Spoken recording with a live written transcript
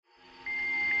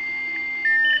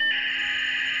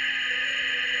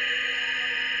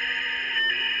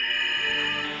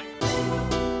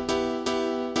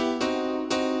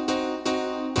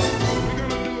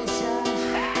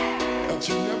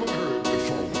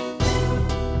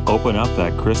open up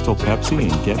that Crystal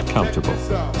Pepsi and get comfortable.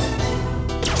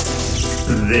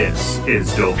 This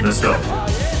is Dope Nostalgia.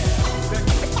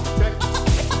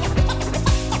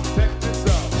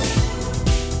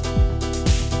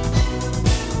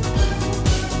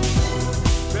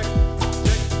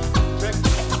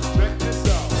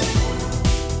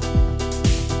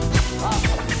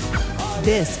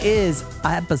 This is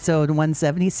episode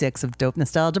 176 of Dope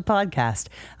Nostalgia Podcast.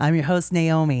 I'm your host,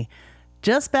 Naomi.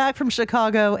 Just back from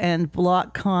Chicago and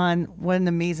BlockCon. What an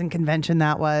amazing convention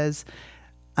that was.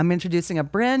 I'm introducing a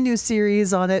brand new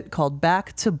series on it called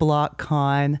Back to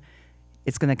BlockCon.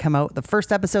 It's going to come out the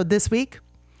first episode this week.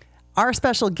 Our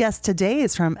special guest today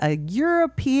is from a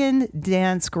European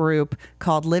dance group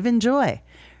called Livin Joy.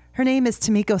 Her name is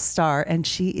Tameko Star, and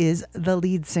she is the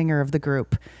lead singer of the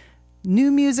group.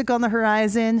 New music on the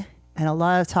horizon and a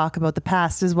lot of talk about the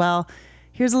past as well.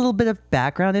 Here's a little bit of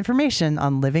background information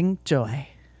on Livin Joy.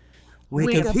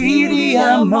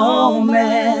 Wikipedia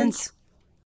moment.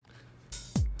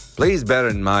 Please bear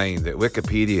in mind that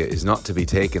Wikipedia is not to be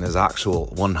taken as actual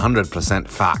 100%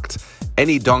 fact.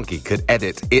 Any donkey could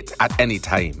edit it at any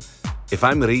time. If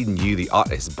I'm reading you the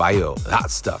artist's bio, that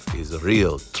stuff is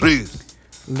real truth.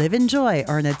 Livin Joy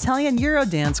are an Italian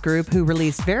Eurodance group who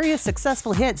released various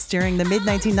successful hits during the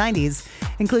mid-1990s,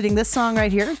 including this song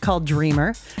right here called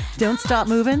Dreamer, Don't Stop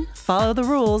Movin', Follow the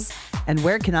Rules, and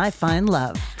Where Can I Find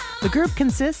Love? The group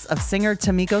consists of singer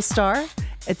Tameko Star,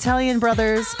 Italian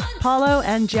brothers Paolo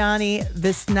and Gianni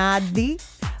Visnadi,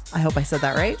 I hope I said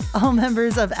that right, all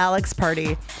members of Alex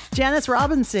Party. Janice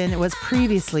Robinson was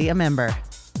previously a member.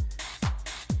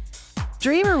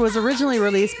 Dreamer was originally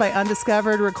released by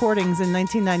Undiscovered Recordings in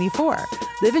 1994.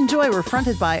 Livin Joy were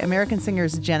fronted by American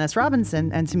singers Janice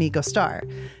Robinson and Tameko Star.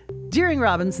 During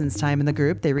Robinson's time in the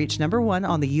group, they reached #1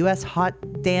 on the U.S. Hot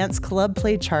Dance Club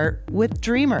Play chart with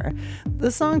Dreamer.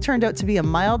 The song turned out to be a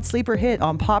mild sleeper hit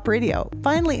on pop radio,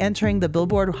 finally entering the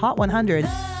Billboard Hot 100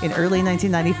 in early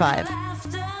 1995.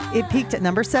 It peaked at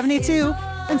number 72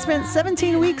 and spent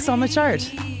 17 weeks on the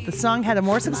chart. The song had a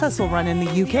more successful run in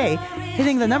the UK,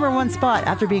 hitting the #1 spot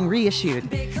after being reissued.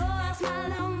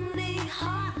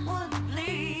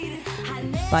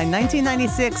 By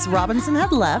 1996, Robinson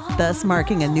had left, thus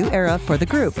marking a new era for the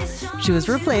group. She was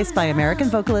replaced by American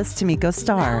vocalist Tameko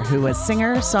Star, who was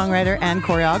singer, songwriter, and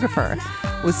choreographer.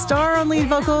 With Star on lead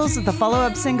vocals, the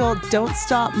follow-up single Don't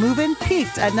Stop Movin'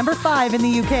 peaked at #5 in the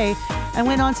UK and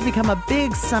went on to become a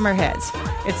big summer hit.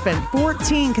 It spent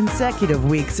 14 consecutive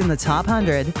weeks in the top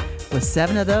 100, with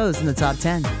 7 of those in the top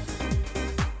 10.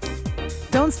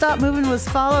 Don't Stop Movin' was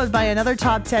followed by another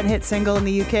top 10 hit single in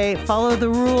the UK, Follow the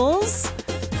Rules.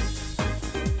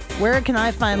 Where Can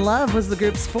I Find Love was the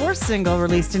group's 4th single,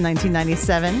 released in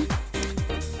 1997.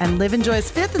 And Livin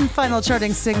Joy's 5th and final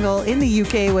charting single in the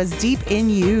UK was Deep in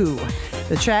You.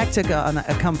 The track took on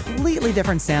a completely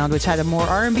different sound, which had a more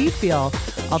R&B feel.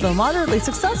 Although moderately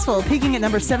successful, peaking at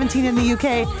number 17 in the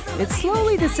UK, it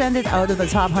slowly descended out of the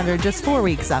top 100 just 4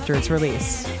 weeks after its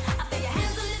release.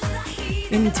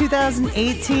 In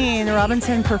 2018,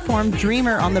 Robinson performed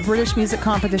Dreamer on the British music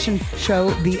competition show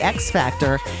The X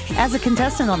Factor. As a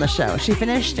contestant on the show, she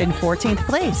finished in 14th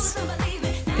place.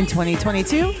 In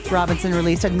 2022, Robinson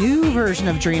released a new version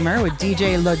of Dreamer with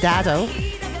DJ Lodato.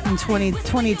 In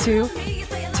 2022,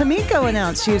 Tameko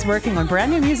announced she is working on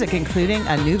brand new music, including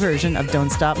a new version of Don't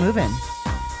Stop Movin'.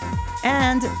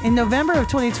 And in November of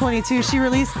 2022, she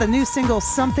released the new single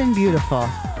Something Beautiful.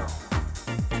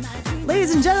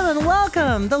 Ladies and gentlemen,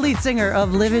 welcome the lead singer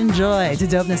of Livin Joy to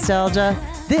Dope Nostalgia.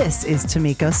 This is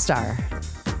Tameko Star.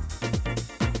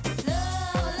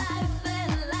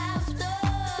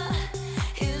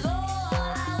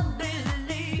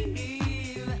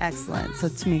 Excellent. So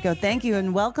Tameko, thank you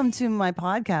and welcome to my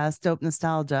podcast, Dope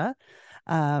Nostalgia.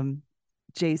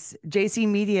 JC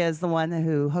Media is the one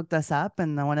who hooked us up,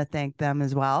 and I want to thank them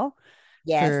as well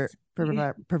for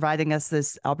providing us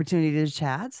this opportunity to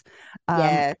chat.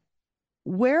 Yes.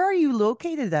 Where are you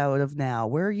located out of now?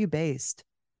 Where are you based?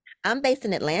 I'm based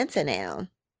in Atlanta now.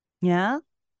 Yeah?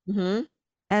 Mm-hmm.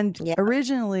 And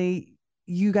originally,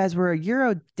 you guys were a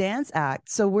Eurodance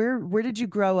act. So where did you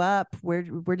grow up? Where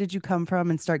did you come from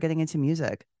and start getting into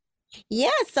music? Yeah,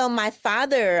 so my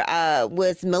father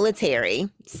was military.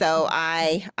 So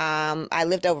I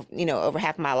lived over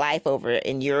half my life over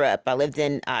in Europe. I lived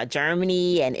in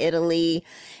Germany and Italy.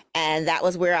 And that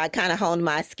was where I kind of honed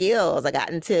my skills. I got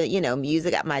into,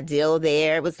 music, got my deal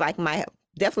there. It was like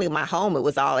definitely my home. It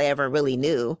was all I ever really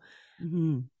knew.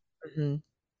 Mm-hmm. Mm-hmm.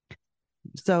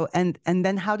 So, and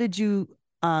then how did you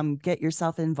get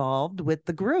yourself involved with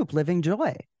the group Livin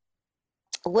Joy?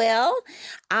 Well,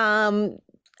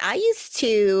 I used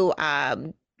to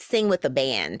sing with a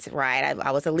band, right?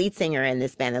 I was a lead singer in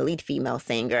this band, a lead female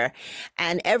singer,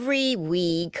 and every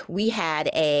week we had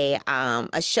a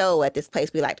show at this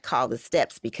place we like to call the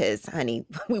Steps because, honey,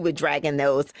 we were dragging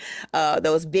those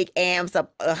big amps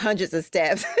up hundreds of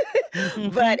steps.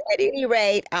 But at any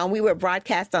rate, we were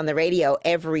broadcast on the radio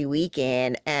every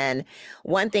weekend, and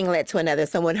one thing led to another.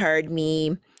 Someone heard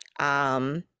me.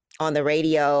 On the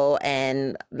radio,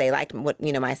 and they liked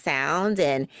my sound,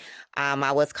 and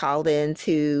I was called in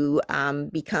to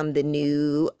become the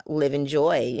new Livin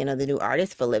Joy, the new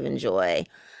artist for Livin Joy.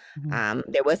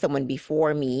 There was someone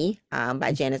before me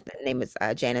by Janice. The name is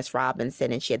Janice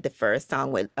Robinson, and she had the first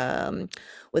song with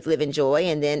Livin Joy,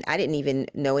 and then I didn't even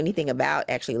know anything about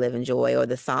actually Livin Joy or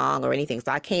the song or anything.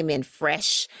 So I came in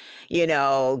fresh,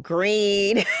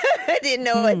 green. I didn't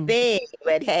know a thing,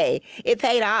 but hey, it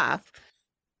paid off.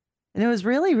 And it was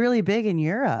really, really big in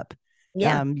Europe.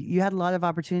 Yeah. You had a lot of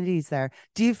opportunities there.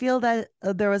 Do you feel that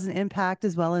there was an impact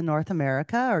as well in North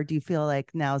America, or do you feel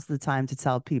like now's the time to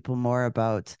tell people more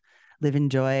about Livin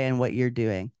Joy and what you're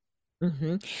doing?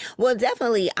 Well,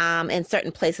 definitely in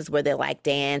certain places where they like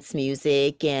dance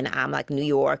music, and like New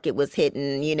York, it was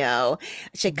hitting,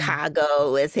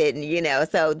 Chicago was hitting,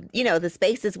 so, the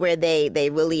spaces where they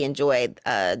really enjoyed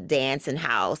dance and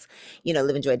house,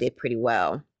 Livin Joy did pretty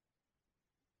well.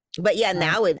 But yeah,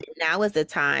 now is the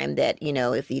time that,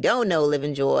 if you don't know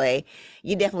Livin Joy,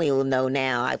 you definitely will know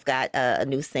now. I've got a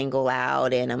new single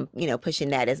out, and I'm,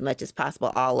 pushing that as much as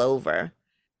possible all over.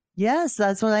 Yes,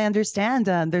 that's what I understand.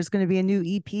 There's going to be a new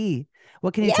EP.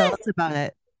 What can you tell us about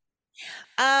it?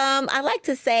 I like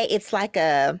to say it's like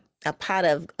a pot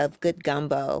of good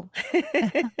gumbo.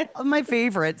 My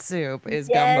favorite soup is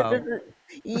gumbo.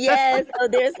 Yes. So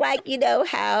there's like,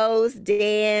 house,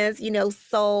 dance,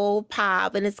 soul,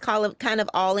 pop, and it's kind of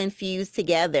all infused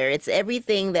together. It's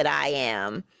everything that I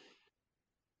am.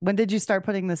 When did you start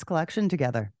putting this collection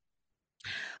together?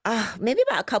 Maybe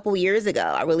about a couple years ago.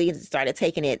 I really started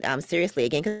taking it seriously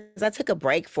again because I took a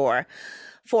break for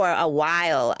a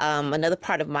while. Another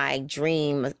part of my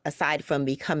dream, aside from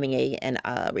becoming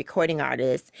a recording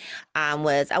artist,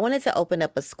 was I wanted to open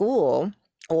up a school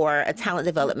or a talent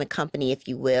development company, if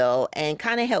you will, and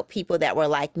kind of help people that was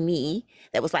like me,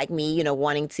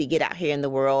 wanting to get out here in the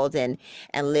world and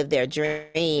live their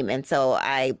dream. And so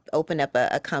I opened up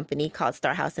a company called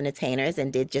Star House Entertainers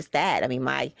and did just that. I mean,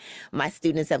 my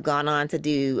students have gone on to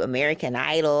do American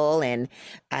Idol and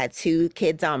 2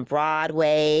 kids on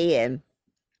Broadway, and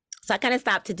so I kind of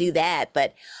stopped to do that.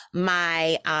 But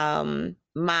my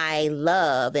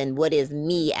love and what is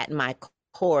me at my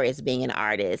core is being an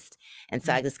artist. And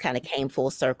so I just kind of came full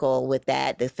circle with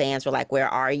that. The fans were like, where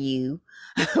are you?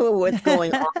 What's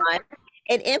going on?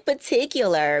 And in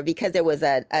particular, because there was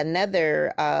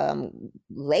another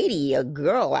lady, a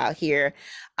girl out here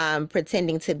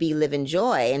pretending to be Livin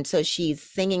Joy. And so she's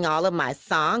singing all of my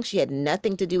songs. She had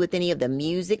nothing to do with any of the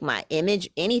music, my image,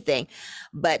 anything.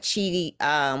 But she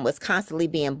was constantly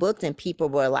being booked, and people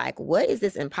were like, what is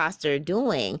this imposter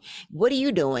doing? What are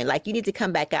you doing? Like, you need to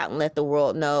come back out and let the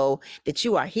world know that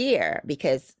you are here,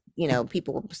 because,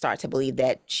 people start to believe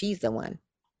that she's the one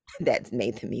that's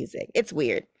made the music. It's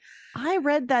weird. I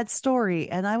read that story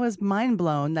and I was mind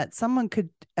blown that someone could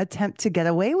attempt to get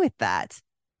away with that.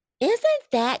 Isn't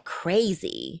that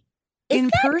crazy?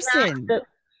 In person.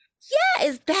 Yeah,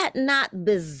 is that not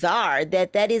bizarre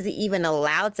that is even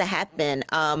allowed to happen?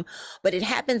 But it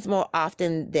happens more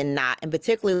often than not, and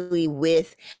particularly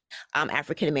with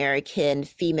African American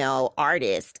female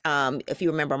artists. If you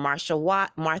remember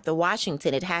Martha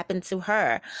Washington, it happened to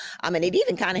her, and it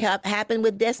even kind of happened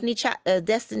with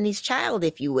Destiny's Child,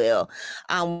 if you will,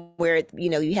 where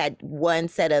you had one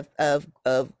set of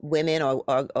women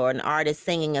or an artist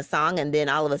singing a song, and then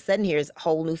all of a sudden here's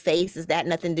whole new faces that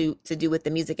nothing to do with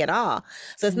the music at all.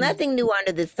 So it's nothing new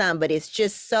under the sun, but it's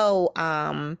just so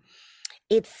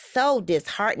it's so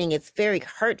disheartening. It's very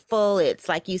hurtful. It's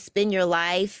like you spend your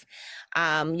life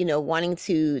wanting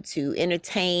to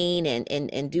entertain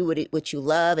and do what you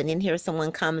love, and then here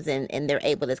someone comes and they're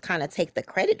able to kind of take the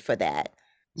credit for that.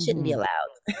 Shouldn't be allowed.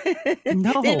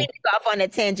 No. Didn't mean to go off on a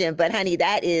tangent, but honey,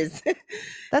 that's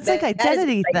like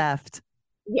identity theft.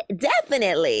 Yeah,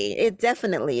 definitely. It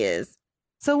definitely is.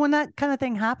 So when that kind of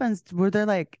thing happens, were there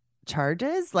like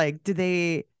charges? Like, did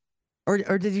they,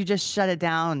 or did you just shut it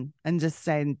down and just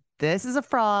say, this is a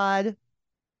fraud?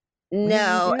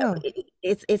 No,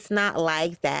 it's not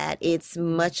like that. It's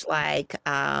much like,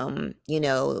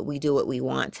 we do what we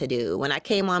want to do. When I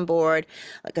came on board,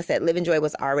 like I said, Livin Joy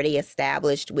was already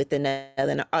established with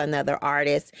another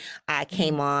artist. I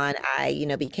came on,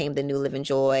 I became the new Livin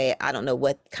Joy. I don't know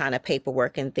what kind of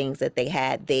paperwork and things that they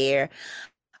had there.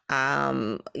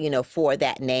 for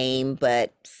that name,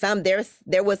 but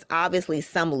there was obviously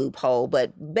some loophole,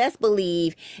 but best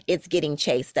believe it's getting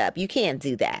chased up. You can't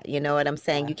do that. You know what I'm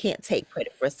saying? You can't take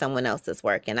credit for someone else's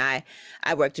work. And I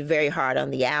worked very hard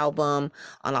on the album,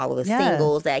 on all of the Yeah.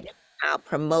 singles that out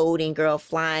promoting, girl,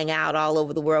 flying out all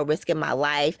over the world, risking my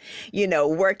life,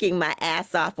 working my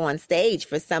ass off on stage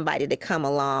for somebody to come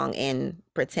along and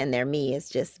pretend they're me. It's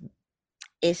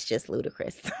just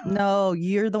ludicrous. No,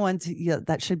 you're the one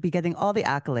that should be getting all the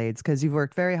accolades because you've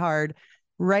worked very hard.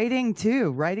 Writing too,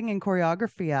 writing and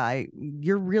choreography.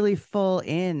 You're really full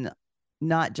in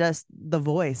not just the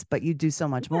voice, but you do so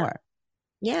much more.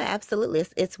 Yeah, absolutely.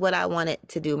 It's what I wanted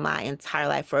to do my entire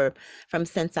life from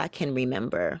since I can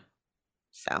remember.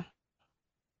 So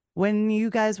when you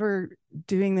guys were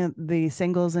doing the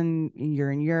singles and you're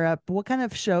in Europe, what kind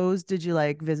of shows did you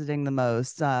like visiting the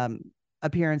most?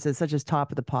 Appearances such as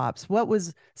Top of the Pops. What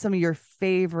was some of your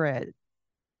favorite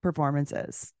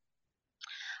performances?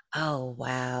 Oh,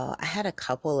 wow. I had a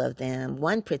couple of them.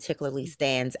 One particularly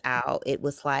stands out. It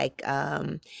was like,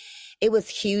 it was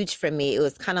huge for me. It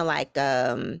was kind of like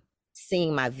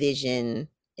seeing my vision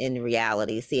in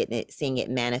reality, seeing it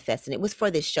manifest. And it was for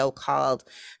this show called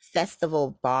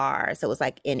Festival Bar. So it was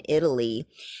like in Italy.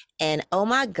 And oh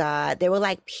my God, there were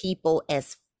like people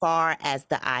as far as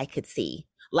the eye could see.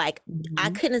 Like I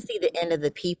couldn't see the end of the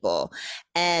people,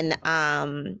 and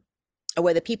or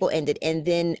where the people ended. And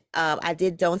then I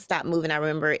did Don't Stop Moving. I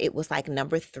remember it was like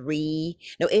number 3.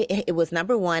 No, it was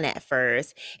number 1 at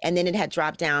first, and then it had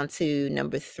dropped down to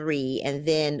number 3. And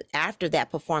then after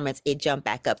that performance, it jumped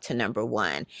back up to number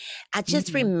 1. I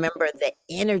just remember the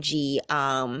energy.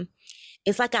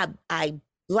 It's like I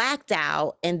blacked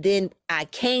out, and then I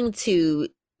came to,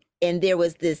 and there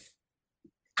was this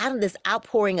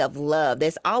outpouring of love.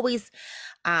 There's always,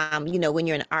 when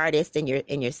you're an artist and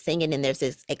you're singing, and there's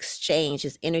this exchange,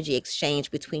 this energy exchange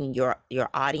between your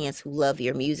audience who love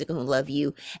your music and who love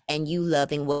you, and you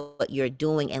loving what you're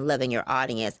doing and loving your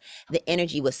audience. The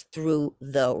energy was through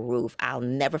the roof. I'll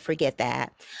never forget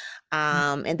that.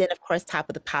 And then of course, Top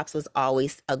of the Pops was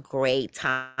always a great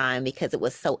time because it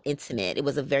was so intimate. It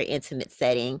was a very intimate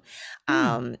setting.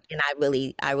 And I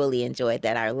really enjoyed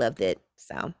that. I loved it.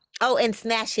 So, oh, and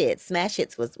Smash Hits. Smash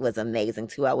Hits was amazing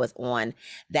too. I was on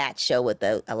that show with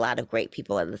a lot of great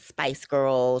people, the Spice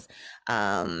Girls,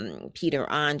 Peter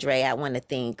Andre. I want to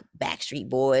think Backstreet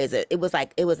Boys. It was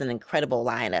an incredible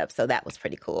lineup. So that was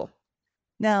pretty cool.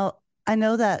 Now, I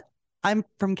know that I'm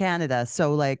from Canada,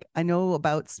 so like I know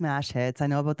about Smash Hits. I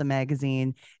know about the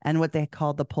magazine and what they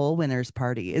call the Poll Winners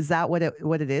Party. Is that what it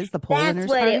is? The Poll Winners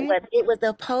Party? That's what it was. It was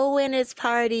the Poll Winners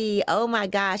Party. Oh my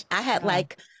gosh. I had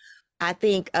I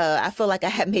feel like I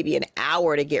had maybe an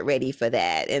hour to get ready for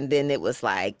that. And then it was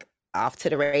like off to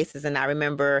the races. And I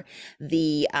remember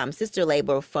the sister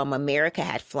label from America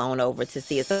had flown over to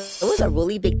see it. So it was a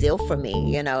really big deal for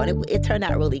me, and it turned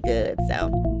out really good.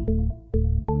 So.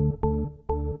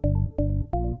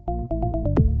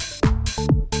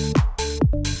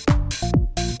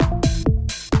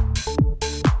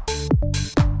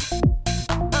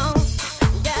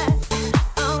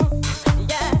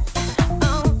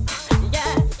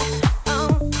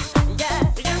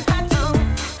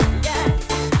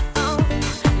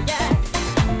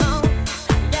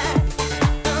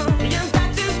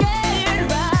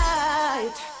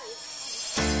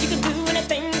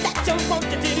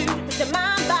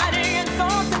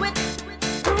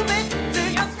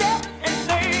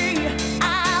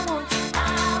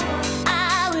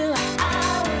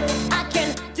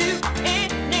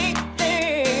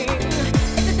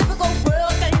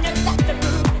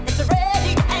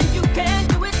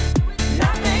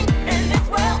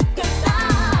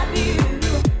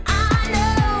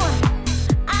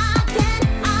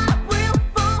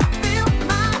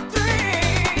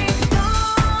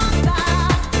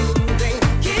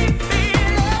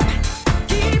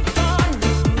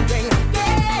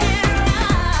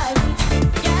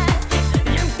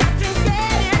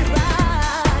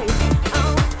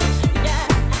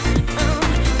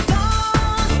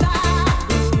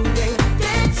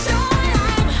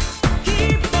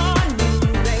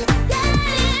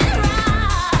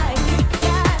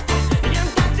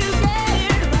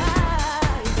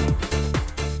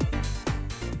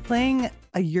 Playing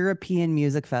a European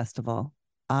music festival.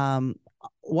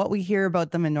 What we hear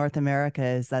about them in North America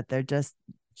is that they're just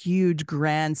huge,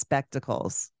 grand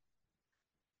spectacles.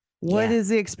 What is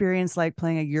the experience like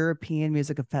playing a European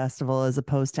music festival as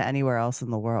opposed to anywhere else in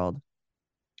the world?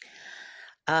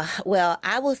 Well,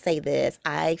 I will say this.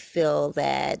 I feel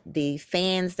that the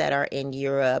fans that are in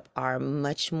Europe are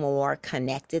much more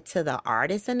connected to the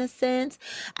artist in a sense.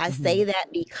 I say Mhm. that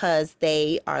because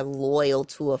they are loyal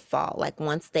to a fault. Like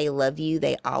once they love you,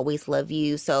 they always love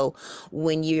you. So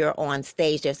when you're on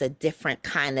stage, there's a different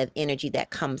kind of energy that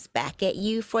comes back at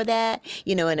you for that.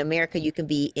 You know, in America, you can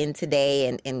be in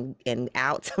today and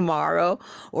out tomorrow.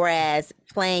 Whereas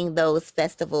playing those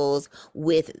festivals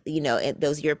with,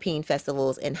 those European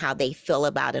festivals and how they feel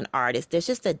about an artist, there's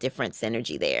just a different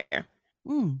synergy there.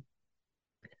 Mm.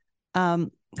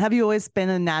 Have you always been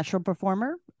a natural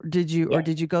performer? Yeah,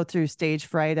 Did you go through stage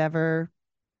fright ever?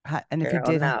 And if you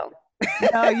girl, did, no.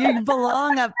 no, you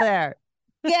belong up there.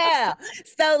 Yeah.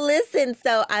 So listen,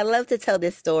 so I love to tell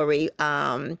this story.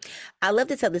 I love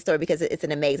to tell this story because it's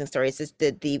an amazing story. It's just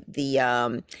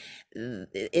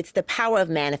it's the power of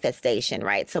manifestation,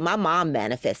 right? So my mom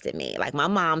manifested me. Like my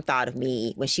mom thought of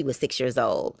me when she was 6 years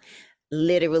old.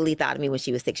 Literally thought of me when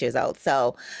she was 6 years old.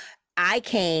 So I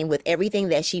came with everything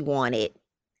that she wanted,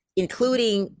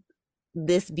 including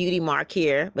this beauty mark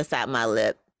here beside my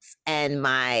lips and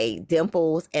my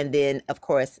dimples, and then, of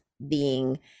course,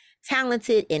 being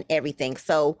talented in everything.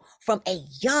 So, from a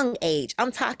young age,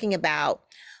 I'm talking about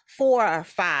 4 or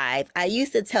 5, I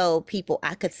used to tell people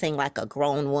I could sing like a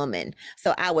grown woman.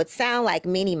 So I would sound like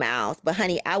Minnie Mouse, but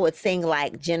honey, I would sing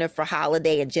like Jennifer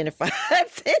Holliday and Jennifer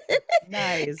Hudson.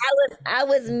 Nice. I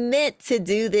was meant to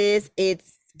do this.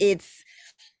 It's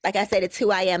like I said, it's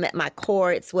who I am at my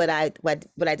core. It's what I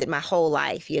did my whole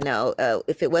life.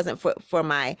 If it wasn't for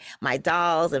my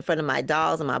dolls, in front of my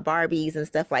dolls and my Barbies and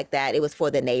stuff like that, it was for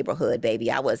the neighborhood,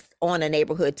 baby. I was on a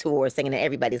neighborhood tour singing in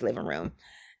everybody's living room.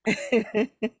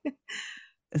 Isn't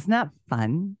that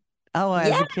fun? Oh, as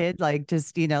Yeah, a kid, like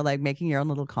just, like making your own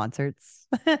little concerts.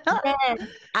 yes,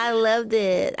 I loved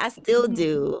it. I still Mhm.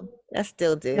 do. I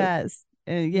still do. Yes.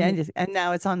 Yeah, Mhm. and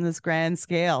now it's on this grand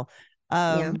scale.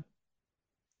 Yeah. Um,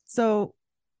 so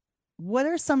what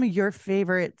are some of your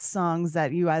favorite songs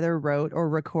that you either wrote or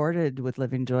recorded with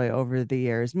Livin Joy over the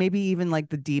years? Maybe even like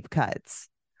the deep cuts,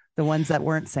 the ones that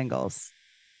weren't singles.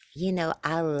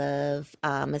 I love,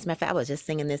 as a matter of fact, I was just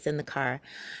singing this in the car.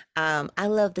 I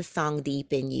love the song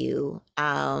Deep in You.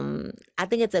 I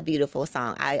think it's a beautiful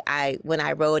song. When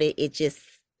I wrote it,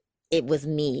 it was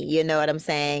me. You know what I'm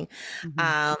saying?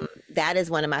 Mhm. That is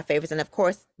one of my favorites. And of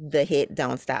course, the hit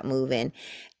Don't Stop Moving.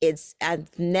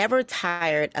 I've never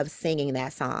tired of singing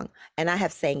that song. And I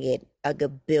have sang it a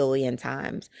gabillion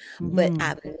times, but Mhm.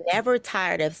 I'm never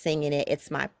tired of singing it. It's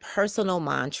my personal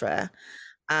mantra,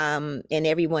 and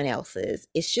everyone else's.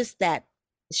 It's just that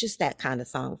kind of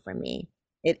song for me.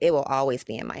 It will always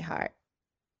be in my heart.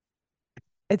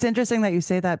 It's interesting that you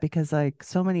say that because like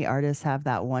so many artists have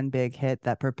that one big hit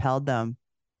that propelled them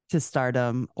to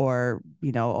stardom or,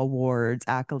 awards,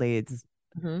 accolades,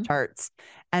 Mhm. charts.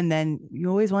 And then you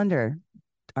always wonder,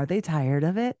 are they tired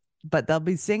of it? But they'll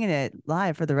be singing it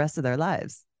live for the rest of their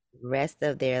lives. Rest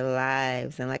of their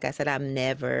lives. And like I said, I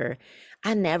never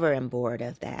am bored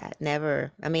of that.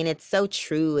 Never. I mean, it's so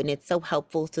true and it's so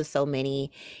helpful to so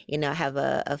many. I have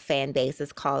a fan base.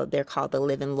 They're called the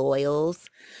Living Loyals.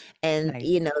 And,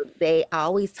 Nice. they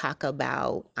always talk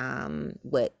about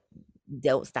what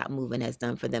Don't Stop Moving has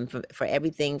done for them, for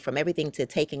everything, from everything to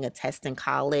taking a test in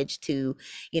college to,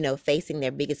 facing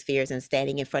their biggest fears and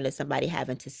standing in front of somebody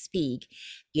having to speak,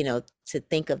 to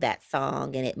think of that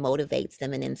song, and it motivates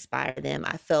them and inspire them.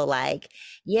 I feel like,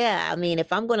 yeah, I mean,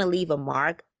 if I'm going to leave a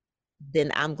mark,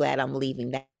 then I'm glad I'm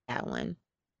leaving that one.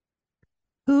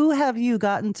 Who have you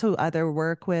gotten to either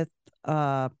work with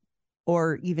uh,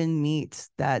 or even meet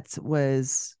that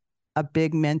was a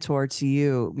big mentor to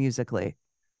you musically?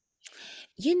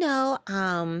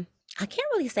 I can't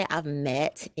really say I've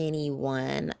met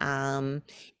anyone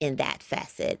in that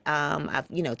facet. I've,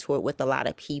 toured with a lot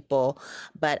of people,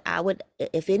 but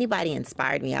if anybody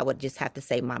inspired me, I would just have to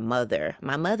say my mother.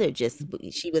 My mother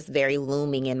she was very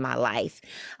looming in my life.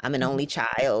 I'm an Mhm. only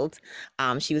child.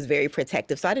 She was very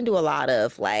protective. So I didn't do a lot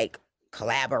of like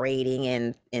collaborating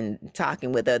and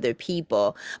talking with other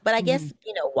people. But I Mhm. guess,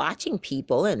 watching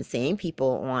people and seeing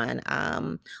people on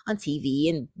TV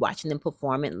and watching them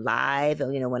perform it live, or,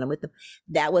 when I'm with them,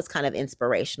 that was kind of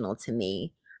inspirational to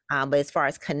me. But as far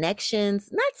as connections,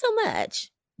 not so much.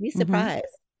 Be Mhm.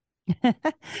 surprised.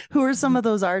 Who are some Mhm. of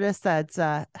those artists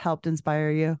that helped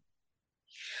inspire you?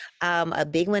 A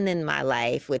big one in my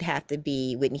life would have to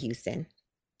be Whitney Houston.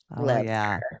 Oh Loved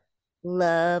yeah. her.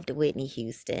 loved Whitney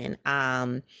Houston.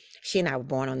 She and I were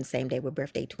born on the same day. We're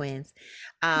birthday twins.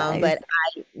 Nice. But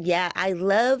I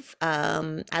loved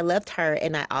her,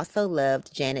 and I also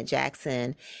loved Janet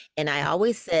Jackson. And I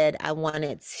always said I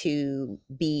wanted to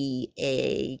be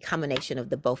a combination of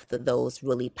the both of those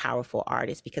really powerful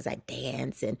artists because I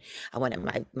dance, and I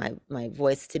wanted my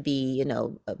voice to be, a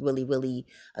really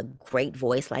a great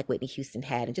voice like Whitney Houston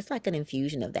had, and just like an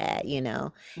infusion of that.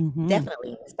 Hmm.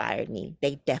 Definitely inspired me.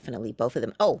 They definitely, both of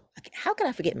them. Oh, how could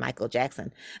I forget Michael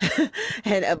Jackson?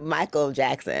 And Michael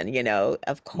Jackson,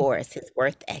 of course, his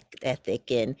ethic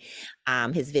and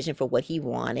his vision for what he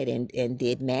wanted and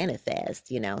did manifest,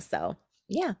 So,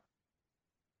 yeah.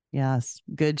 Yes,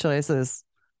 good choices.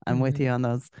 I'm with you Mhm. on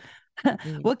those. Yeah.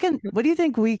 What do you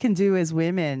think we can do as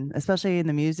women, especially in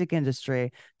the music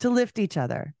industry, to lift each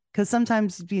other? Because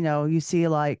sometimes, you see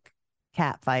like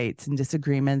cat fights and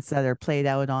disagreements that are played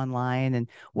out online. And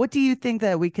what do you think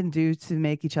that we can do to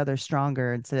make each other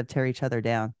stronger instead of tear each other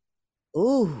down?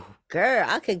 Ooh, girl,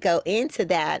 I could go into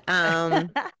that.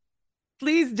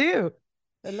 Please do.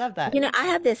 I love that. I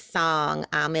have this song.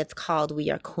 It's called "We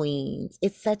Are Queens."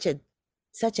 It's such an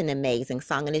amazing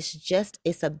song, and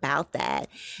it's about that.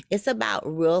 It's about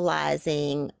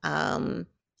realizing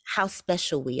how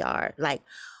special we are. Like,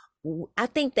 I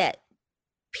think that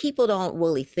people don't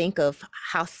really think of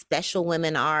how special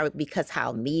women are because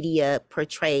how media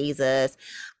portrays us.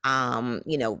 We're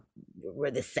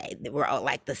all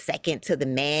like the second to the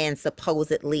man,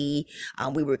 supposedly.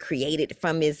 We were created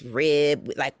from his rib.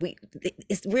 Like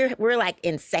we're like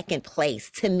in second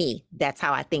place. To me, that's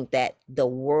how I think that the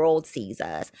world sees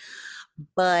us.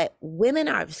 But women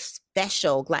are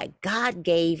special. Like God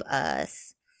gave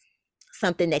us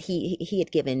something that he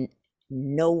had given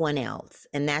no one else,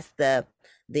 and that's the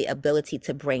ability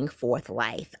to bring forth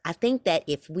life. I think that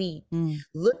if we Mm.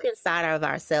 look inside of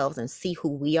ourselves and see who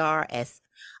we are as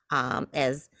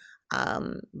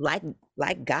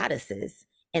like goddesses,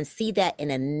 and see that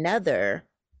in a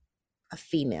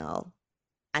female,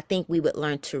 I think we would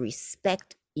learn to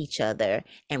respect each other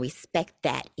and respect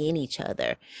that in each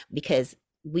other because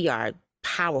we are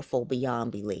powerful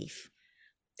beyond belief.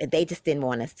 They just didn't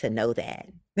want us to know that.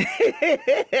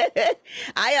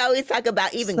 I always talk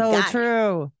about even So God.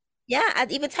 true. Yeah, I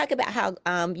even talk about how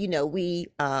we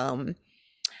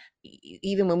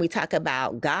even when we talk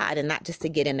about God, and not just to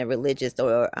get in a religious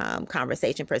or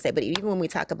conversation per se, but even when we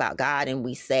talk about God and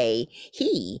we say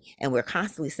he, and we're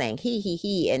constantly saying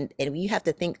he, and you have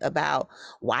to think about,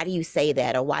 why do you say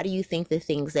that, or why do you think the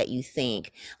things that you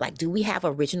think? Like, do we have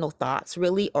original thoughts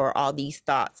really, or are all these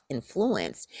thoughts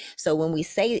influenced? So when we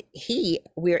say he,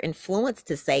 we're influenced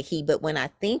to say he, but when I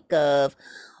think of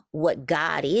what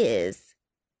God is,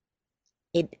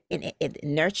 it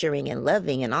nurturing and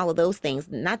loving and all of those things,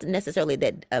 not necessarily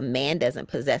that a man doesn't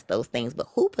possess those things, but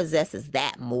who possesses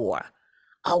that more?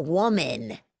 A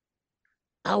woman.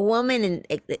 And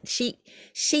she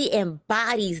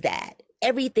embodies that,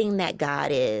 everything that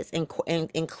God is,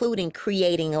 including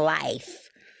creating life,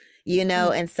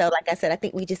 Mm. and so, like I said, I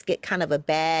think we just get kind of a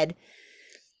bad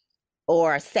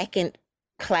or a second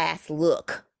class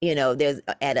look, there's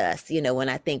at us, when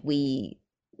I think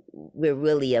we're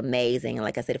really amazing. And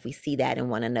like I said, if we see that in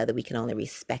one another, we can only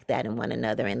respect that in one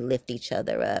another and lift each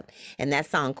other up. And that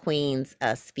song Queens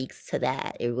speaks to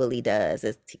that. It really does.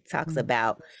 It talks Mm.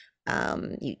 about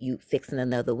you fixing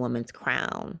another woman's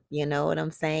crown. You know what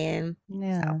I'm saying? So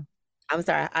Yeah. I'm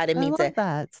sorry, I didn't I mean love to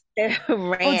that. Oh,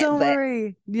 rant, don't but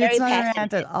worry. It's very not a rant at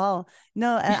passionate. all.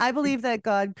 No, and I believe that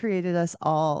God created us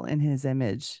all in his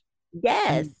image.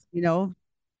 Yes. And,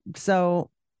 so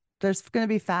there's going to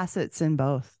be facets in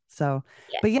both. So,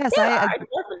 Yeah, but yes, there I are agree.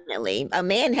 definitely. A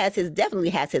man definitely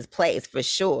has his place for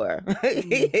sure.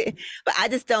 Mm. But I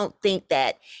just don't think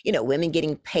that, women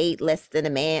getting paid less than a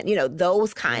man,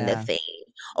 those kind of Yeah. things,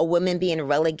 or women being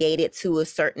relegated to a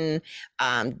certain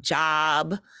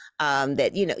job,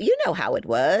 that, you know how it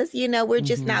was, we're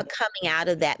just now Mhm. coming out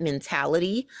of that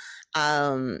mentality.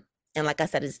 And like I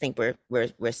said, I just think we're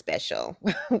special.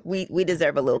 We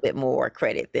deserve a little bit more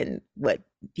credit than what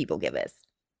people give us.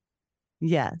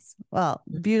 Yes. Well,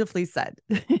 beautifully said.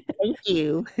 Thank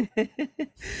you.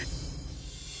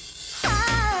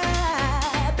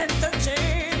 I've been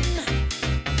searching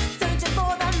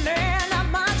for the man of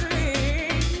my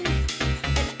dreams,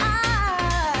 and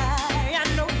I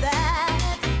know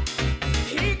that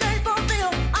he can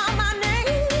fulfill all my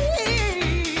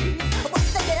needs.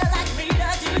 What's a girl like me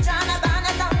to do, trying to find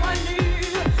someone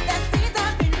new that seems to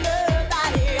be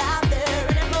nobody out there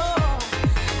anymore?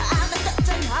 I've been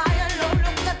searching high and low,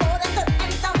 looking for the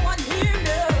certain someone who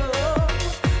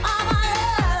knows all my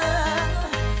love.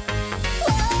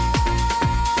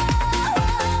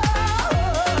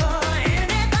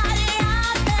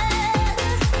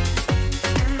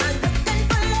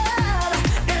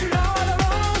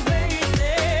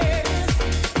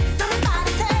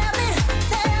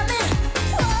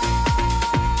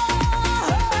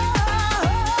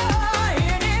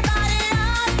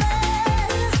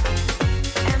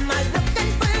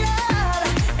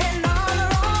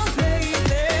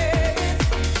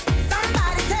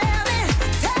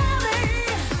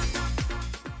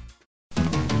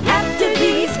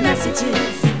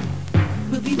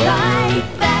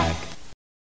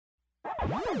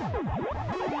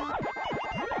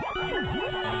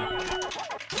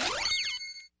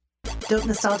 Dope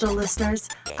Nostalgia listeners,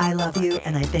 I love you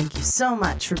and I thank you so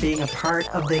much for being a part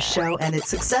of this show and its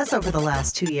success over the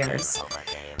last 2 years.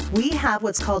 We have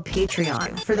what's called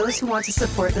Patreon for those who want to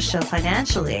support the show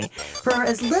financially. For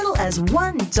as little as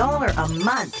 $1 a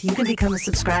month, you can become a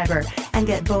subscriber and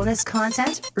get bonus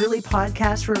content, early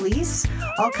podcast release,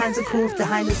 all kinds of cool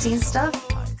behind-the-scenes stuff,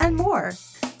 and more.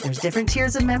 There's different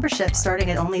tiers of membership starting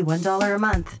at only $1 a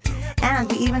month.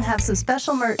 And we even have some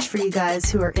special merch for you guys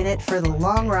who are in it for the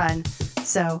long run.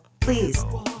 So please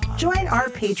join our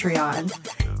Patreon.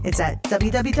 It's at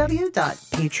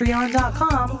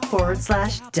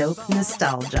www.patreon.com/dope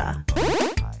nostalgia.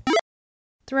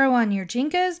 Throw on your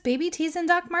Jinkos, Baby Tees, and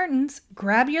Doc Martens,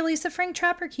 grab your Lisa Frank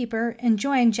Trapper Keeper, and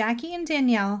join Jackie and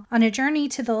Danielle on a journey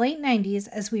to the late 90s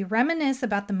as we reminisce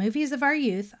about the movies of our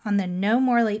youth on the No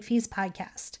More Late Fees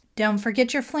podcast. Don't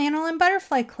forget your flannel and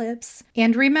butterfly clips.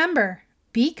 And remember,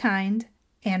 be kind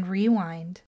and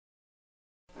rewind.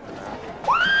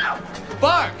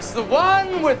 Barks, the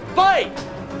one with bite.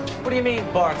 What do you mean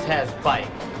Barks has bite?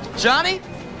 Johnny?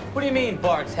 What do you mean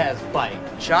Barks has bite?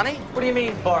 Johnny? What do you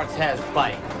mean Barks has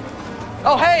bite?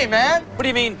 Oh, hey, man. What do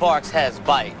you mean Barks has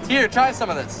bite? Here, try some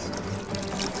of this.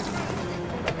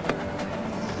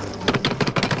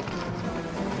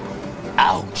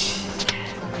 Ouch.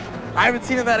 I haven't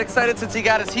seen him that excited since he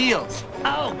got his heels.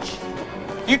 Ouch.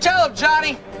 You tell him,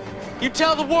 Johnny. You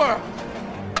tell the world.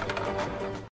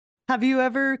 Have you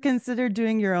ever considered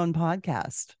doing your own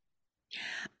podcast?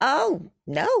 Oh,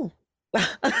 no.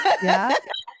 Yeah?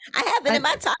 I haven't. Am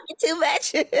I talking too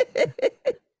much?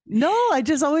 No, I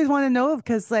just always want to know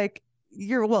because, like,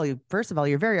 first of all,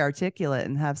 you're very articulate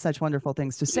and have such wonderful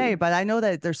things to say. But I know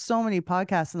that there's so many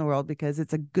podcasts in the world because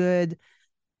it's a good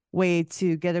way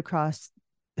to get across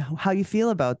how you feel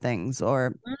about things.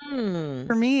 Or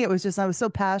for me, it was just, I was so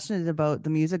passionate about the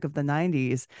music of the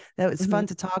 90s that it was fun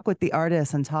to talk with the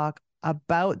artists and talk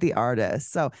about the artists.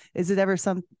 So is it ever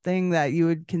something that you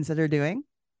would consider doing?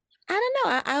 I don't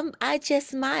know. I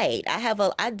just might.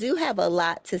 I do have a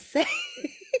lot to say.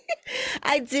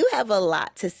 I do have a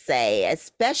lot to say,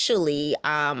 especially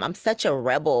I'm such a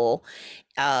rebel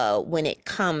when it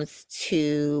comes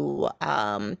to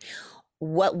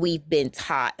what we've been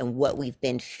taught and what we've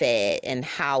been fed and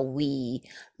how we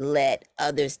let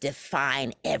others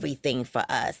define everything for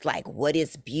us. Like what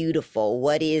is beautiful,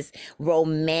 what is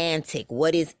romantic,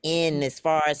 what is in as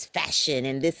far as fashion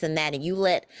and this and that. And you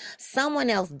let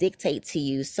someone else dictate to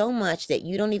you so much that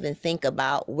you don't even think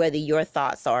about whether your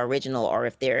thoughts are original or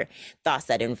if they're thoughts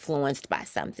that are influenced by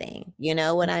something. You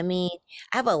know what I mean?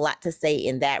 I have a lot to say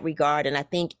in that regard. And I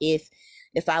think if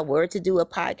I were to do a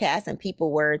podcast and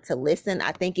people were to listen,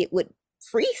 I think it would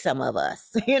free some of us.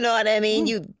 You know what I mean?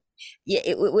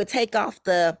 It would take off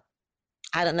the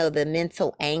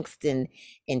mental angst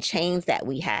and chains that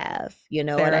we have. You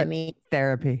know what I mean?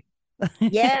 Therapy.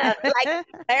 Yeah, like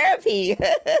therapy.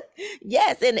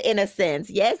 Yes, in a sense.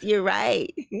 Yes, you're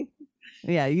right.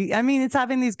 Yeah, I mean, it's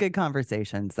having these good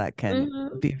conversations that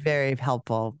can be very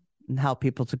helpful and help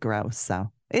people to grow. So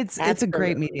it's a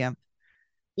great medium.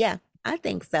 Yeah. I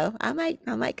think so. I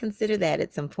might consider that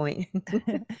at some point.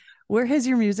 Where has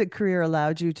your music career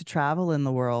allowed you to travel in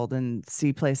the world and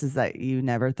see places that you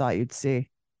never thought you'd see?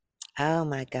 Oh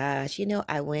my gosh.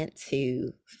 I went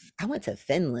to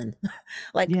Finland.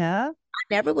 Like Yeah. I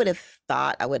never would have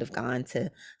thought I would have gone to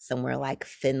somewhere like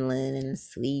Finland and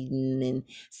Sweden and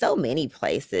so many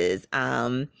places.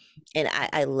 And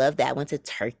I love that. I went to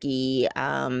Turkey,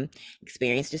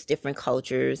 experienced just different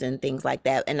cultures and things like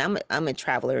that. And I'm a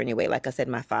traveler anyway. Like I said,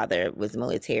 my father was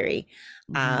military.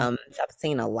 So I've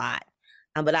seen a lot.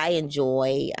 But I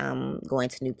enjoy going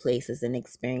to new places and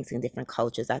experiencing different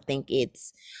cultures. I think it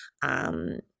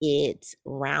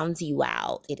rounds you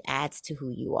out. It adds to who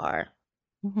you are.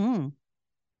 Mm-hmm.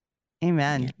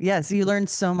 Amen. Yes, you learn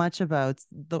so much about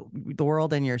the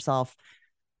world and yourself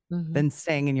than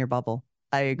staying in your bubble.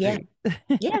 I agree.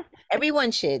 Yeah.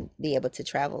 Everyone should be able to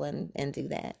travel and do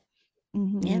that.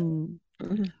 Yeah.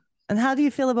 And how do you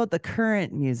feel about the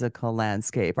current musical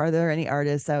landscape? Are there any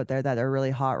artists out there that are really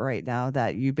hot right now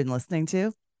that you've been listening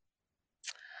to?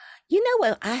 You know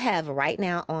what I have right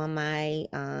now on my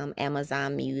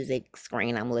Amazon Music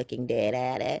screen? I'm looking dead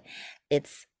at it.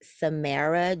 It's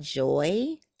Tameko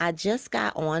Joy. I just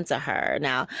got onto her.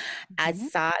 Now, I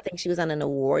think she was on an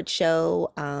award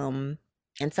show.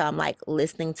 And so I'm like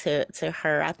listening to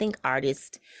her. I think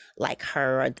artists like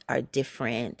her are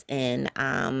different and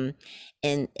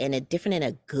different in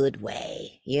a good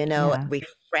way,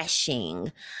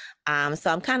 refreshing.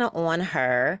 So I'm kind of on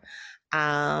her.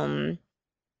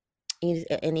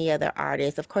 Any other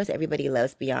artists? Of course, everybody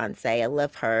loves Beyonce. I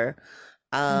love her.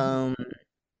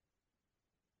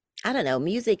 I don't know,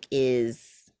 music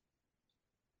has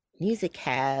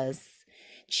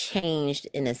changed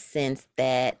in a sense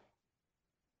that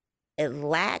it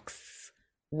lacks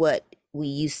what we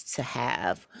used to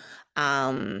have.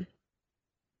 Um,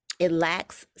 it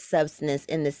lacks substance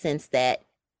in the sense that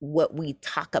what we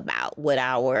talk about, what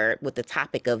the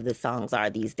topic of the songs are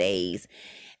these days.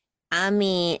 I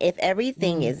mean, if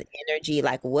everything is energy,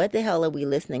 like what the hell are we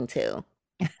listening to?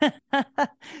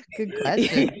 Good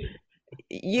question.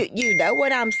 You know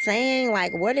what I'm saying?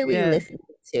 Like, what are we Yeah. listening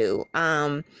to?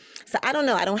 So I don't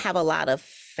know. I don't have a lot of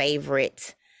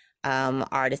favorite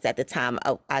artists at the time.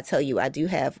 Oh, I tell you, I do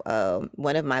have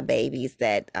one of my babies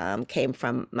that came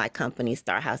from my company,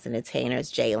 Star House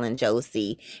Entertainers, Jalen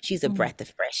Josie. She's a breath of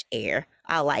fresh air.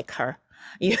 I like her.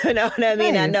 You know what I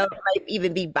mean? I Nice. know it might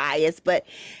even be biased, but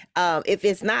if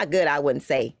it's not good, I wouldn't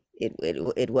say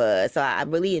it was. So I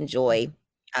really enjoy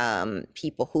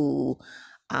people who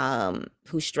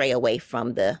stray away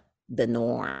from the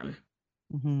norm.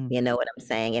 Mhm. You know what I'm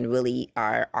saying? And really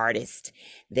are artists.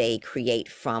 They create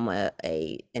from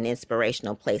an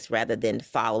inspirational place rather than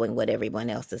following what everyone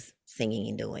else is singing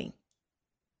and doing.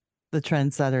 The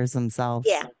trendsetters themselves.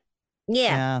 Yeah.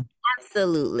 Yeah, Yeah.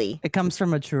 absolutely. It comes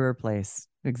from a truer place.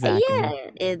 Exactly. Yeah,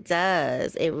 it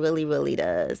does. It really, really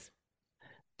does.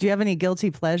 Do you have any guilty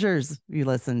pleasures you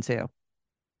listen to?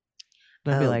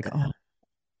 They'll be Oh, like, God.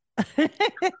 oh.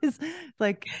 It's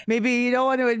like maybe you don't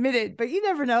want to admit it, but you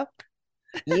never know.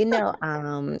 You know,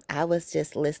 I was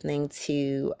just listening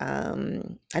to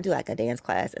I do like a dance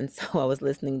class, and so I was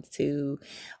listening to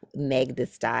Meg the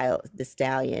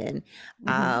Stallion. And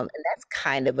that's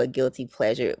kind of a guilty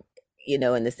pleasure, you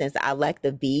know, in the sense that I like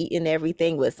the beat and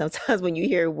everything, but sometimes when you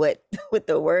hear what with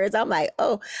the words, I'm like,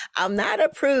 oh, I'm not a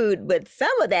prude, but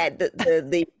some of that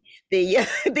the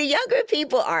younger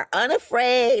people are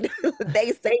unafraid.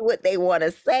 They say what they want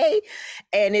to say,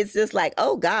 and it's just like,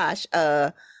 oh gosh,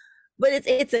 but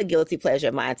it's a guilty pleasure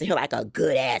of mine to hear like a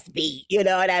good ass beat. You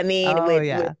know what I mean? Oh, With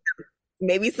yeah.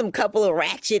 maybe some couple of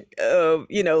ratchet,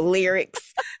 you know,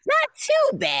 lyrics. Not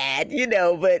too bad, you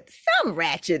know, but some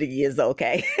ratchetty is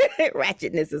okay.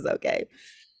 Ratchetness is okay.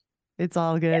 It's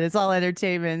all good. It's all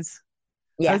entertainment.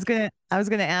 Yeah. I was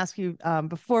gonna ask you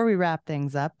before we wrap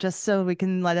things up, just so we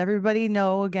can let everybody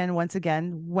know once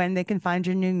again, when they can find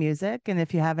your new music, and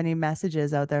if you have any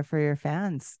messages out there for your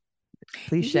fans,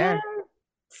 please share.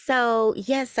 So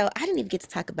I didn't even get to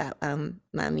talk about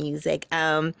my music.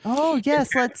 Oh yes,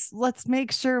 let's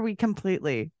make sure we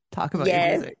completely talk about your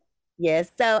Yes. music.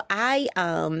 Yes. So I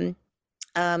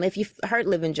if you've heard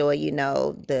Livin Joy, you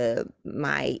know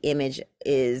my image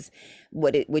is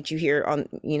what you hear on,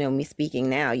 you know, me speaking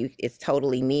now. It's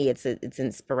totally me. It's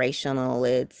inspirational.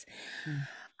 It's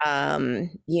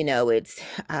you know, it's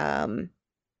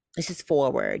just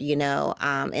forward, you know.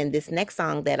 And this next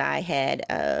song that I had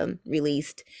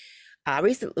released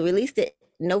recently, released it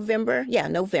November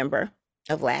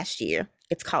of last year.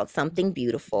 It's called Something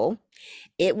Beautiful.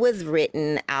 It was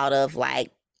written out of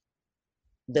like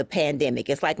the pandemic.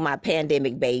 It's like my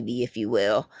pandemic baby, if you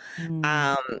will.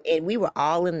 And we were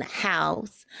all in the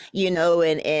house, you know,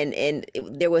 and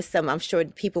there was some, I'm sure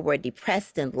people were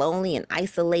depressed and lonely and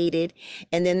isolated.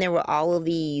 And then there were all of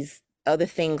these other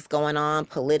things going on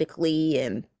politically,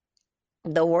 and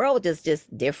the world is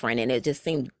just different, and it just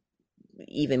seemed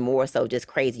even more so just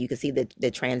crazy. You can see the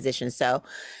transition. So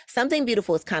Something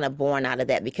Beautiful is kind of born out of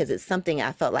that, because it's something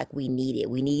I felt like we needed.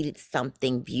 We needed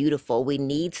something beautiful. We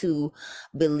need to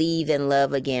believe in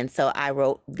love again. So I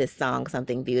wrote this song,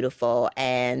 Something Beautiful,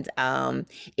 and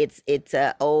it's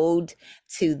a ode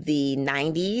to the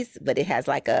 90s, but it has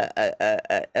like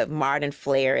a modern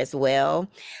flair as well.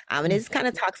 And it just kind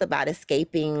of talks about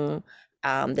escaping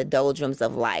the doldrums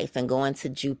of life and going to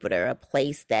Jupiter, a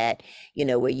place that, you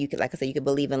know, where you could, like I said, you could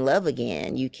believe in love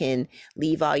again. You can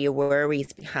leave all your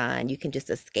worries behind. You can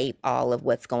just escape all of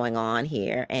what's going on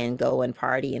here and go and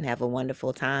party and have a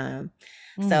wonderful time.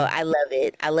 So I love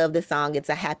it. I love the song. It's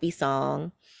a happy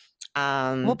song.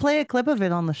 We'll play a clip of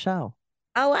it on the show.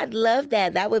 Oh, I'd love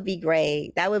that. That would be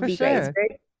great. That would For be great. It's sure.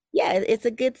 yeah, it's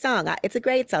a good song. It's a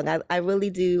great song. I really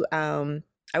do.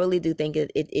 I really do think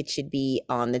it should be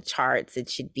on the charts. It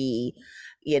should be,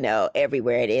 you know,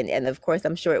 everywhere. And of course,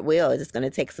 I'm sure it will. It's just going to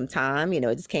take some time. You know,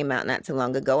 it just came out not too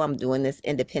long ago. I'm doing this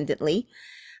independently.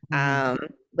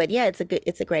 But yeah, it's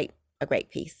a great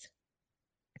piece.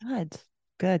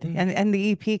 Good. And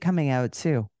the EP coming out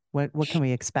too. What can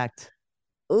we expect?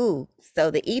 Ooh,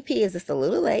 so the EP is just a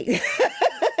little late.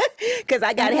 Because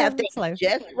I gotta have It's things life.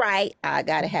 just right. I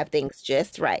gotta have things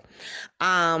just right.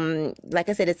 Like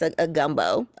I said, it's a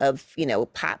gumbo of,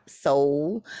 pop,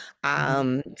 soul,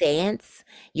 dance.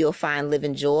 You'll find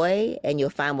Livin Joy, and you'll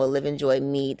find where Livin Joy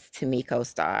meets Tameko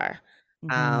Star.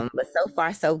 But so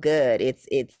far so good. It's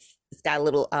got a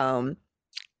little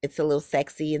it's a little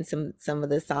sexy, and some of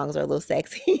the songs are a little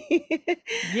sexy.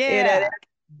 Yeah.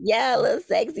 Yeah, a little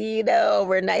sexy,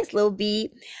 over a nice little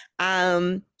beat.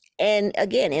 And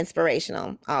again,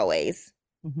 inspirational always.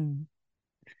 Mhm.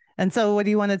 And so what do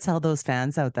you want to tell those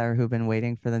fans out there who've been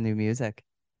waiting for the new music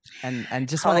and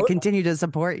just want to Hold, continue to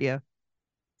support you?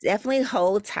 definitely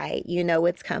hold tight. You know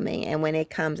it's coming, and when it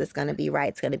comes, it's going to be right.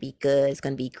 It's going to be good. It's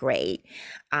going to be great.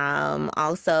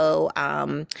 Also,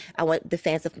 I want the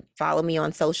fans to follow me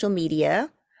on social media.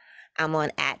 I'm on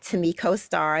 @Tameko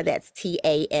Star. That's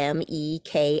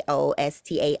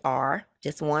TAMEKOSTAR,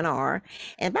 just one R.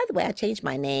 And by the way, I changed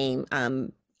my name.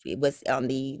 It was on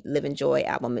the Livin Joy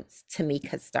album. It's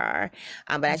Tameko Star,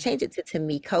 but I changed it to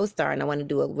Tameko Star, and I want to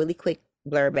do a really quick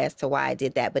blurb as to why I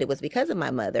did that. But it was because of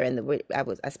my mother, and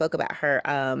I spoke about her.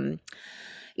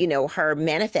 Her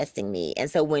manifesting me. And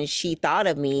so when she thought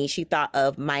of me, she thought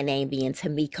of my name being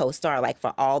Tameko Star. Like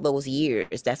for all those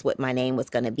years, that's what my name was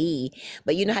going to be.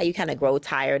 But you know how you kind of grow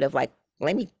tired of like,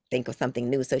 let me think of something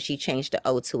new. So she changed the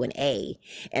O to an A.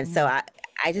 And so I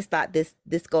just thought this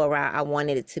go around, I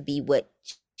wanted it to be what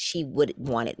she what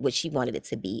she wanted it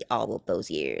to be all of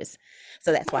those years.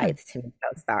 So that's why it's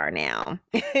Tameko Star now.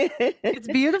 It's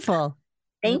beautiful.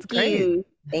 Thank That's great. you.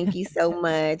 Thank you so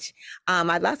much.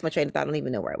 I lost my train of thought. I don't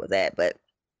even know where I was at, but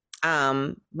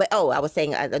I was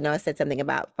saying, I know I said something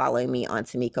about following me on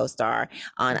Tameko Star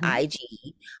on IG,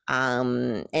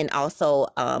 and also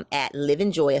at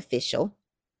Livin Joy Official.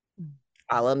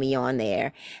 Follow me on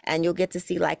there, and you'll get to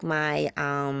see like my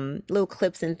little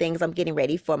clips and things. I'm getting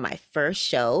ready for my first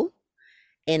show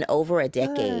in over a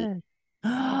decade.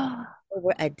 Good.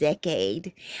 Over a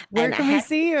decade. Where And can we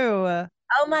see you?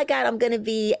 oh my God, I'm going to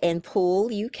be in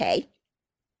Poole, UK.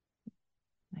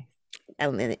 Nice.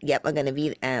 I'm going to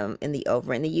be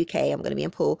over in the UK. I'm going to be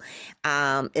in Poole.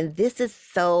 And this is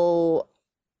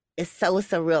it's so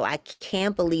surreal. I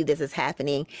can't believe this is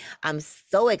happening. I'm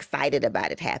so excited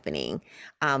about it happening.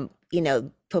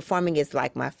 Performing is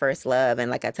like my first love.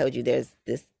 And like I told you, there's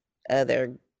this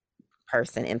other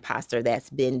imposter that's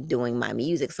been doing my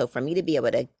music. So for me to be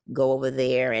able to go over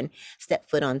there and step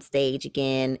foot on stage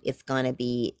again, it's going to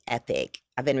be epic.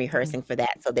 I've been rehearsing for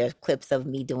that. So there's clips of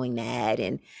me doing that,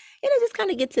 and, just kind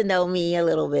of get to know me a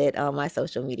little bit on my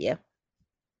social media.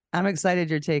 I'm excited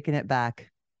you're taking it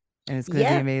back, and it's going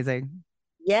to be amazing.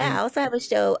 Yeah. I also have a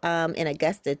show in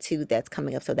Augusta too that's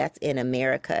coming up. So that's in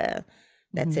America.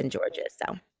 That's in Georgia.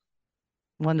 So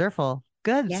wonderful.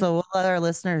 Good. Yeah. So we'll let our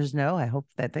listeners know. I hope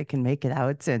that they can make it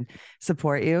out and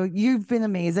support you. You've been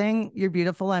amazing. You're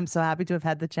beautiful. I'm so happy to have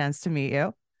had the chance to meet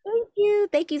you. Thank you.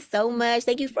 Thank you so much.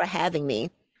 Thank you for having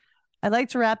me. I'd like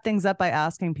to wrap things up by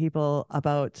asking people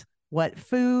about what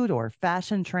food or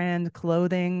fashion trend,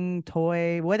 clothing,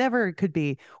 toy, whatever it could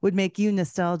be, would make you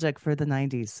nostalgic for the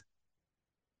 90s.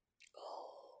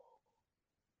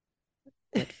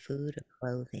 What food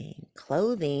or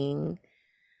clothing?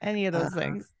 Any of those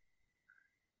things.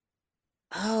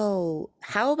 Oh,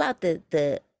 how about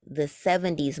the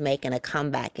 70s making a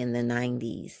comeback in the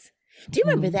 90s? Do you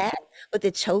remember that with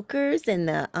the chokers and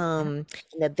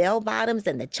the bell bottoms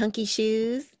and the chunky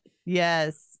shoes?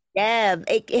 Yes. Yeah,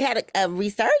 it had a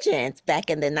resurgence back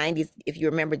in the 90s. If you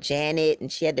remember Janet, and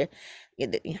she had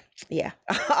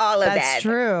all of that. That's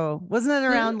true. Wasn't it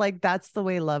around like That's the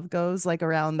Way Love Goes, like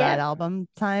around that album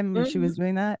time when she was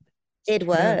doing that? It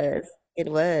was.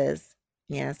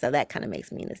 Yeah, so that kind of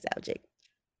makes me nostalgic.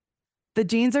 The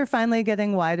jeans are finally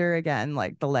getting wider again,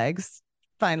 like the legs.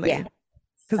 Finally. Yeah.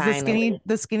 Because Finally.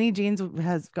 the skinny jeans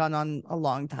has gone on a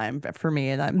long time for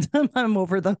me, and I'm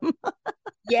over them.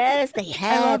 Yes, they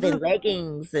have, and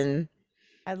leggings, and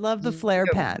I love the flare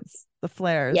pants, the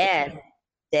flares. yes,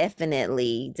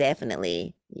 definitely.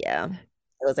 Yeah,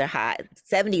 those are hot.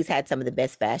 70s had some of the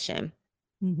best fashion.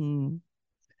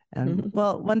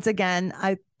 Well, once again,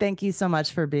 I thank you so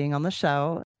much for being on the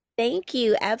show. Thank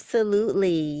you.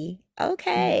 Absolutely.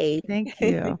 Okay. Thank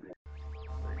you.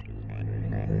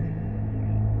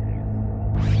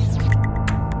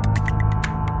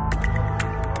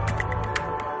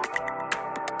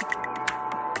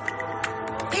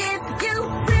 If you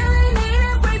really need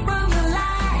a break from your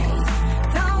life,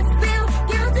 don't feel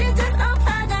guilty, just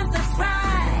unplug and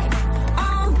subscribe.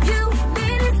 All you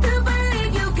need is to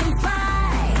believe you can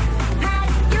fly. Pack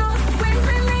your wings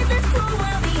and leave this cruel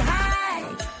world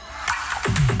behind.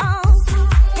 Oh,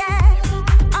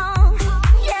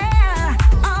 yeah,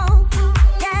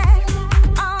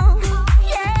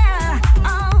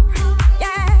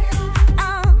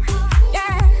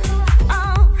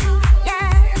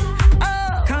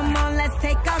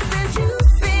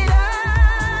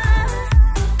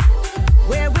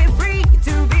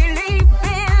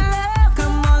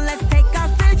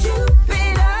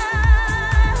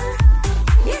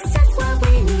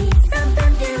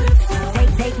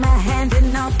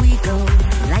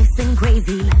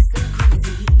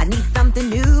 I need something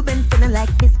new, been feeling like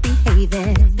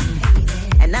misbehaving.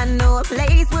 And I know a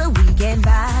place where we can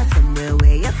vibe, somewhere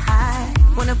way up high.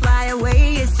 Wanna fly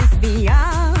away, it's just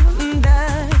beyond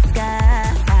the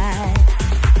sky.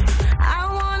 I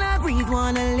wanna breathe,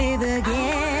 wanna live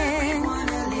again.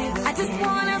 I just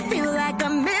wanna feel like a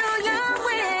million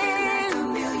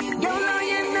wins. You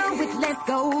know it, let's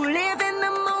go live in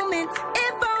the moment.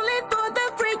 If only for the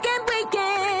freaking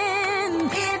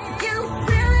weekend. If you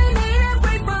really need a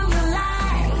break from your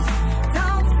life,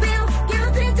 don't feel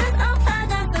guilty, just unplug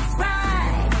and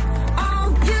subscribe. All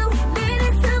you need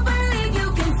is to believe you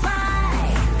can fly.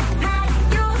 Pack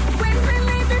your wings and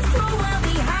leave this cruel world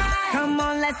behind. Come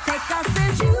on, let's take off the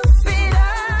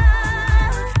Jupiter,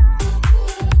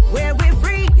 where we're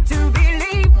free to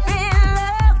believe in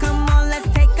love. Come on, let's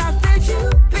take off the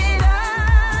Jupiter.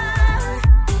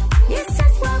 It's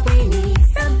just what we need,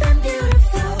 something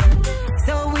beautiful.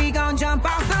 So we gon' jump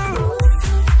off the roof,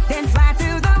 then fly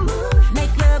to the moon,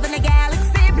 make love in the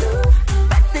galaxy blue,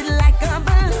 bust it like a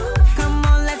balloon. Come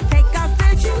on, let's take off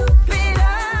the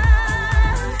Jupiter.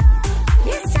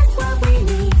 It's just what we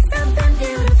need, something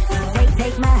beautiful.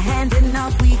 Take my hand and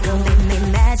off we go in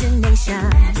imagination.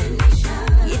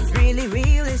 It's really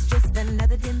real, it's just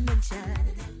another dimension.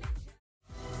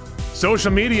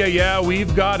 Social media, yeah,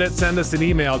 we've got it. Send us an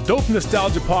email,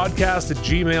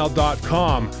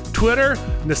 dopenostalgiapodcast@gmail.com. Twitter,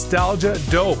 Nostalgia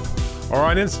Dope. Or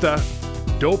on Insta,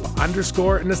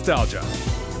 dope_nostalgia.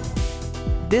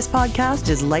 This podcast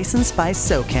is licensed by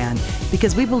SOCAN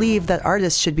because we believe that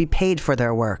artists should be paid for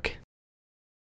their work.